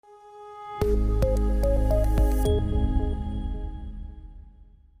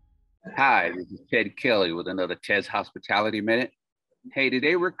Hi, this is Ted Kelly with another Ted's Hospitality Minute. Hey,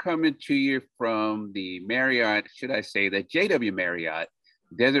 today we're coming to you from the Marriott, should I say the JW Marriott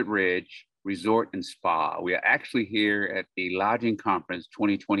Desert Ridge Resort and Spa. We are actually here at the Lodging Conference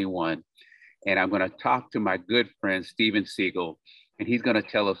 2021, and I'm going to talk to my good friend, Steven Siegel, and he's going to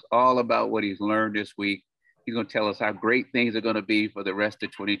tell us all about what he's learned this week. He's going to tell us how great things are going to be for the rest of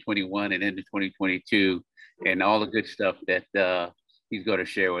 2021 and into 2022, and all the good stuff that he's going to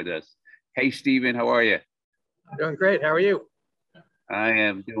share with us. Hey, Steven, how are you? I'm doing great. How are you? I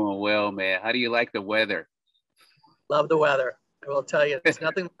am doing well, man. How do you like the weather? Love the weather. I will tell you, it's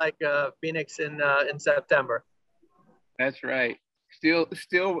nothing like Phoenix in September. That's right. Still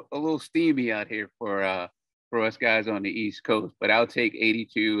a little steamy out here for us guys on the East Coast, but I'll take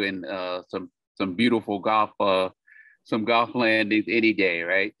 82 and some beautiful golf, some golf landings any day,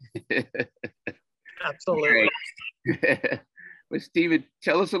 right? Absolutely. But Steven,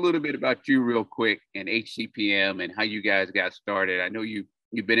 tell us a little bit about you real quick and HCPM and how you guys got started. I know you've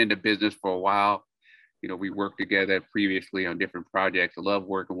been in the business for a while. You know, we worked together previously on different projects. I love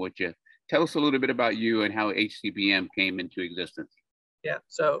working with you. Tell us a little bit about you and how HCPM came into existence. Yeah,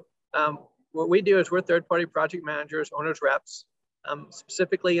 so what we do is we're third-party project managers, owners, reps,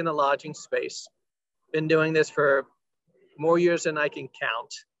 specifically in the lodging space. Been doing this for more years than I can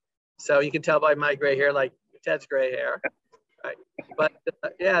count. So you can tell by my gray hair, like Ted's gray hair. Right. But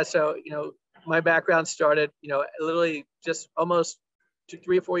yeah, so, my background started, literally just almost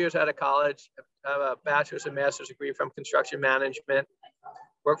 3 or 4 years out of college. I have a bachelor's and master's degree from construction management.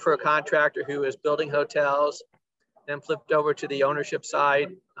 Worked for a contractor who was building hotels, then flipped over to the ownership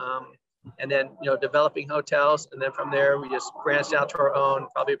side, and then, developing hotels. And then from there, we just branched out to our own,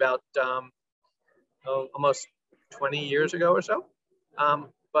 probably about almost 20 years ago or so. Yeah,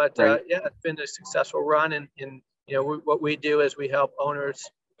 it's been a successful run. And what we do is we help owners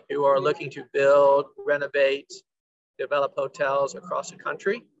who are looking to build, renovate, develop hotels across the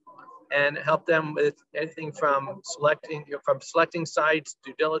country, and help them with anything from selecting sites,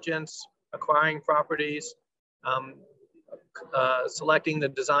 due diligence, acquiring properties, selecting the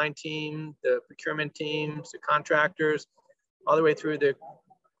design team, the procurement teams, the contractors, all the way through the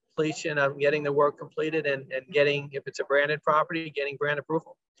completion of getting the work completed and getting, if it's a branded property, getting brand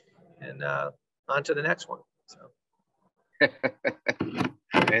approval, and on to the next one. So.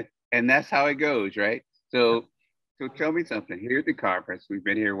 And that's how it goes, right? So tell me something. Here at the conference, we've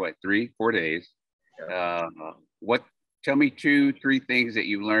been here, 3-4 days. Tell me 2-3 things that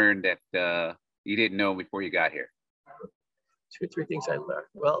you learned that you didn't know before you got here. 2 or 3 things I learned.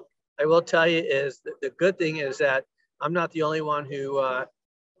 Well, I will tell you is the good thing is that I'm not the only one who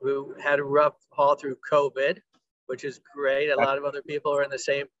had a rough haul through COVID, which is great. A lot of other people are in the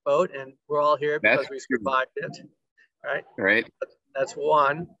same boat, and we're all here because we survived it. Right. Right. That's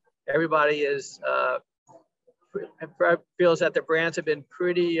one. Everybody feels that the brands have been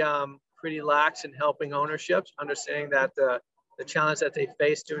pretty lax in helping ownerships, understanding that the challenge that they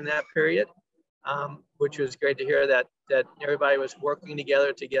faced during that period, which was great to hear that everybody was working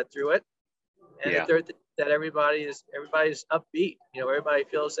together to get through it. And the third thing, that everybody's upbeat. Everybody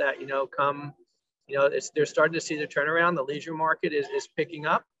feels that they're starting to see the turnaround. The leisure market is picking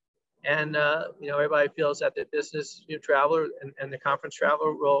up. And everybody feels that the business traveler and the conference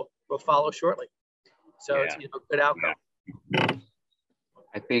traveler will follow shortly. So it's a good outcome. Yeah.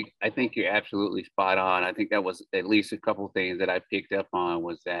 I think you're absolutely spot on. I think that was at least a couple of things that I picked up on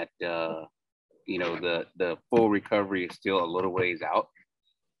was that the full recovery is still a little ways out,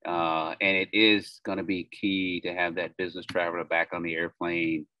 and it is going to be key to have that business traveler back on the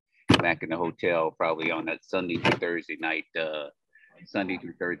airplane, back in the hotel, probably on that Sunday through Thursday night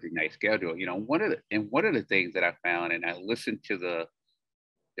schedule. One of the things that I found, and I listened to the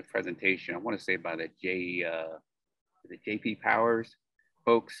presentation, I want to say by the JP Powers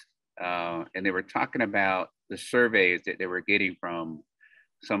folks, and they were talking about the surveys that they were getting from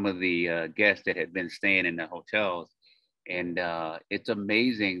some of the guests that had been staying in the hotels, and it's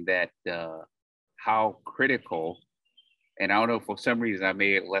amazing that how critical. And I don't know, for some reason I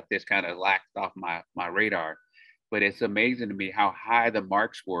may have left this kind of laxed off my radar. But it's amazing to me how high the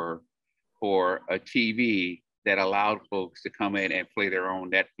marks were for a TV that allowed folks to come in and play their own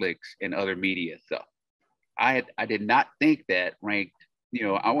Netflix and other media stuff. I did not think that ranked,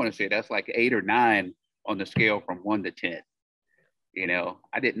 I want to say that's like 8 or 9 on the scale from 1 to 10.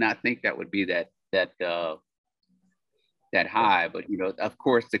 I did not think that would be that high, but of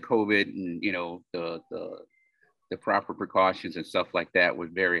course the COVID and the proper precautions and stuff like that was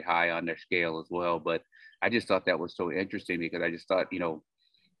very high on their scale as well. But I just thought that was so interesting because I just thought,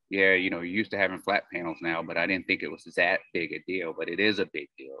 yeah, you're used to having flat panels now, but I didn't think it was that big a deal, but it is a big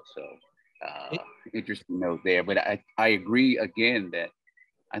deal. So uh, interesting note there. But I agree again that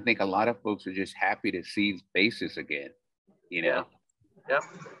I think a lot of folks are just happy to see faces again. You know, yeah, I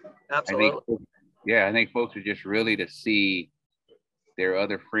think, absolutely. yeah, I think folks are just really to see their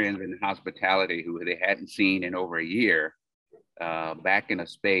other friends in hospitality who they hadn't seen in over a year, back in a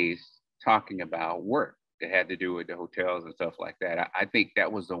space talking about work that had to do with the hotels and stuff like that. I think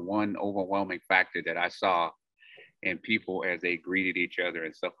that was the one overwhelming factor that I saw in people as they greeted each other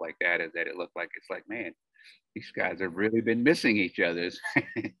and stuff like that, is that it looked like, it's like, man, these guys have really been missing each other's,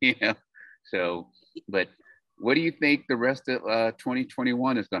 you know. So, but what do you think the rest of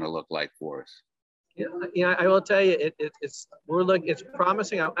 2021 is going to look like for us? Yeah, I will tell you, it's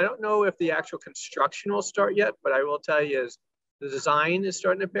promising. I don't know if the actual construction will start yet, but I will tell you is the design is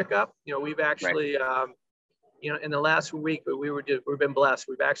starting to pick up. You know, we've Right. actually, you know, in the last week, we've been blessed.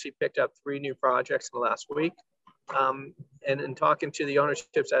 We've actually picked up 3 new projects in the last week. And in talking to the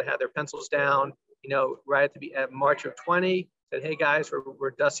ownerships that had their pencils down, you know, right at March of 20, said, hey guys,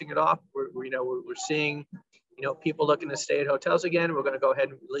 we're dusting it off. We're seeing, you know, people looking to stay at hotels again. We're going to go ahead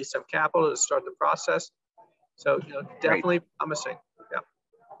and release some capital to start the process. So, you know, definitely Right. promising.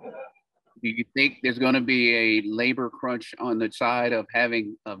 Yeah. Do you think there's going to be a labor crunch on the side of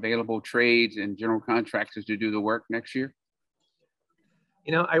having available trades and general contractors to do the work next year?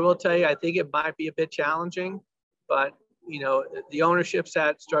 You know, I will tell you, I think it might be a bit challenging, but you know, the ownerships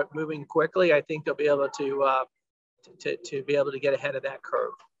that start moving quickly, I think they'll be able to be able to get ahead of that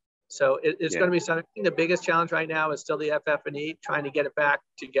curve. So it's Yeah. going to be something. The biggest challenge right now is still the FF&E, trying to get it back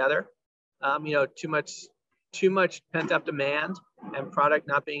together. You know, too much pent up demand and product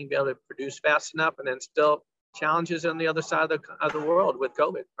not being able to produce fast enough, and then still challenges on the other side of the world with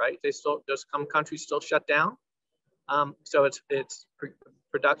COVID. Right? There's some countries still shut down. So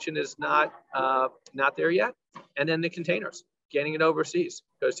production is not there yet, and then the containers, getting it overseas,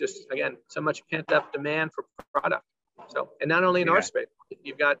 because just again so much pent up demand for product. So, and not only in our Yeah. space,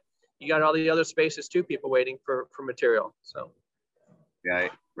 you got all the other spaces too, people waiting for material. So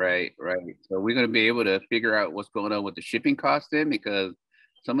Right. Right. Right. So we're going to be able to figure out what's going on with the shipping costs then, because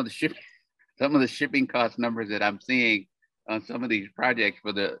some of the ship, some of the shipping cost numbers that I'm seeing on some of these projects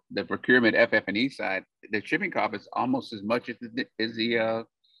for the procurement FF&E side, the shipping cost is almost as much as the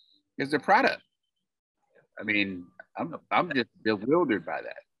product. I mean, I'm just bewildered by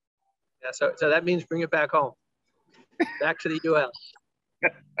that. yeah, so that means bring it back home, back to the US,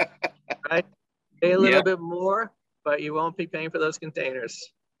 right? Pay a little Yeah. bit more, but you won't be paying for those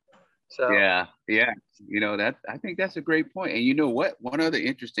containers. So Yeah. Yeah. You know, that I think that's a great point. And you know what? One other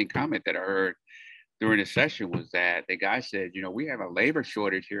interesting comment that I heard during the session was that the guy said, you know, we have a labor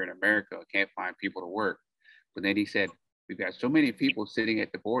shortage here in America. Can't find people to work. But then he said, we've got so many people sitting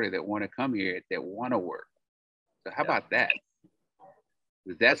at the border that want to come here that want to work. So how yeah, about that?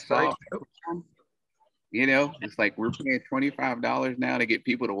 Does that that's very solve? true. You know, it's like we're paying $25 now to get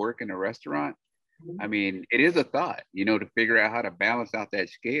people to work in a restaurant. I mean, it is a thought, you know, to figure out how to balance out that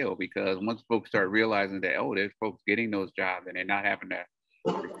scale, because once folks start realizing that, oh, there's folks getting those jobs and they're not having to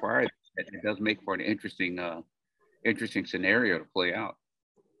require it, it does make for an interesting scenario to play out.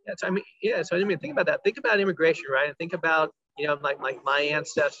 Yeah, so I mean, yeah. So I mean, think about that. Think about immigration, right? And think about, you know, like my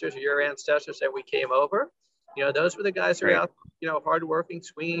ancestors or your ancestors that we came over. You know, those were the guys who were Right. out, you know, hardworking,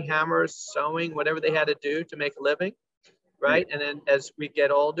 swinging hammers, sewing, whatever they had to do to make a living, right? And then as we get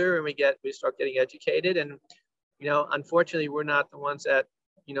older and we start getting educated, and you know, unfortunately, we're not the ones that,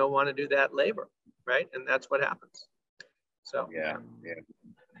 you know, want to do that labor, right? And that's what happens. So Yeah. Yeah.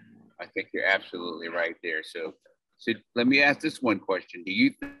 I think you're absolutely right there. So let me ask this one question. Do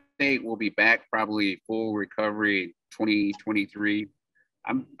you think we'll be back probably full recovery in 2023?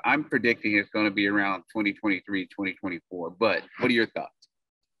 I'm predicting it's going to be around 2023, 2024. But what are your thoughts?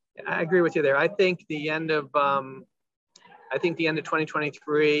 I agree with you there. I think the end of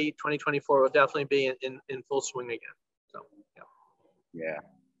 2023, 2024 will definitely be in full swing again. So yeah. Yeah.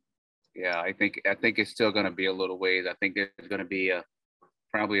 Yeah, I think it's still going to be a little ways. I think there's going to be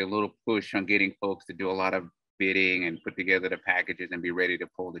probably a little push on getting folks to do a lot of bidding and put together the packages and be ready to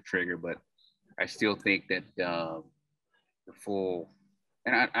pull the trigger. But I still think that the full,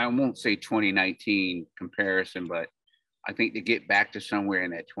 and I won't say 2019 comparison, but I think to get back to somewhere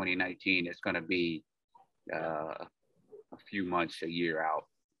in that 2019, it's going to be a few months, a year out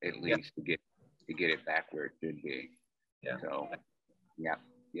at Yeah. least to get it back where it should be. Yeah. So, yeah.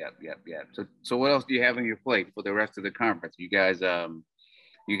 Yeah. So what else do you have on your plate for the rest of the conference? You guys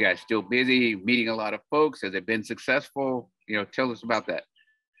still busy meeting a lot of folks? Has it been successful? You know, tell us about that.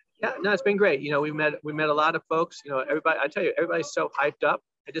 Yeah, no, it's been great. You know, we met a lot of folks. You know, everybody. I tell you, everybody's so hyped up.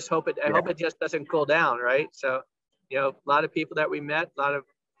 I hope it just doesn't cool down, right? So, you know, a lot of people that we met, a lot of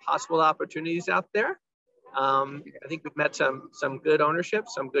possible opportunities out there. I think we've met some good ownership,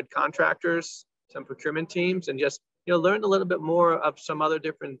 some good contractors, some procurement teams, and just learned a little bit more of some other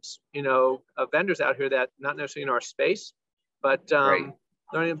different vendors out here that not necessarily in our space, but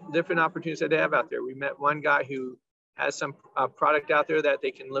learning different opportunities that they have out there. We met one guy who has some product out there that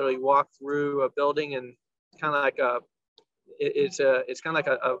they can literally walk through a building, and kind of like it's kind of like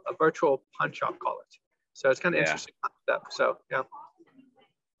a virtual punch, I'll call it. So it's kind of interesting stuff. So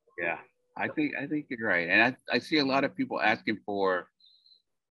yeah, I think you're right, and I see a lot of people asking for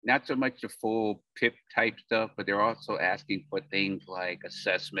not so much the full PIP type stuff, but they're also asking for things like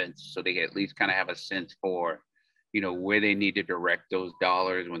assessments, so they at least kind of have a sense for where they need to direct those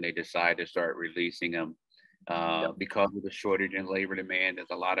dollars when they decide to start releasing them. Because of the shortage in labor demand,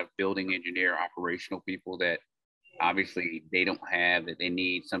 there's a lot of building engineer operational people that obviously they don't have, that they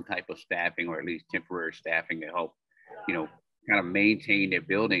need some type of staffing, or at least temporary staffing, to help kind of maintain their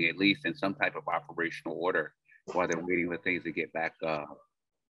building at least in some type of operational order while they're waiting for things to get back on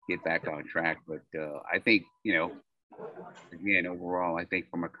track. But I think again, overall, I think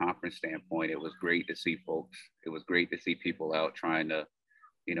from a conference standpoint, it was great to see folks. It was great to see people out trying to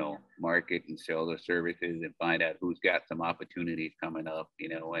market and sell their services and find out who's got some opportunities coming up,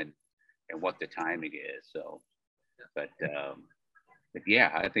 and what the timing is. So, but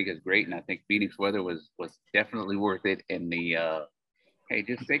yeah, I think it's great. And I think Phoenix weather was definitely worth it. And hey,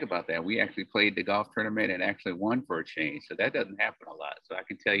 just think about that. We actually played the golf tournament and actually won for a change. So that doesn't happen a lot. So I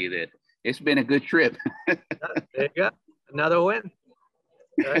can tell you that it's been a good trip. There you go. Another win.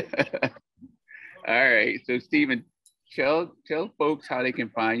 Right. All right. So Stephen, tell folks how they can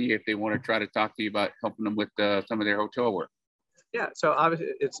find you if they want to try to talk to you about helping them with some of their hotel work. Yeah, so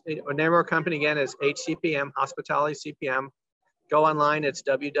obviously it's our name of our company again is HCPM, Hospitality CPM. Go online, it's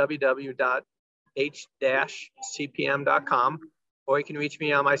www.h-cpm.com, or you can reach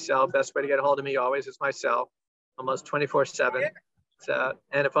me on my cell. Best way to get a hold of me always is my cell, almost 24/7.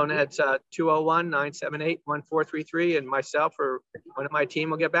 And the phone it's 201-978-1433, and myself or one of my team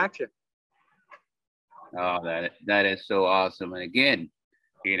will get back to you. Oh, that is so awesome. And again,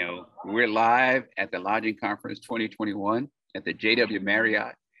 we're live at the Lodging Conference 2021 at the JW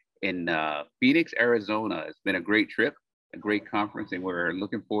Marriott in Phoenix, Arizona. It's been a great trip, a great conference, and we're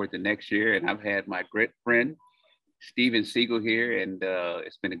looking forward to next year. And I've had my great friend, Steven Siegel here, and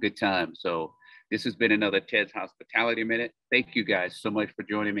it's been a good time. So this has been another Ted's Hospitality Minute. Thank you guys so much for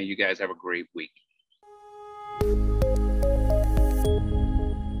joining me. You guys have a great week.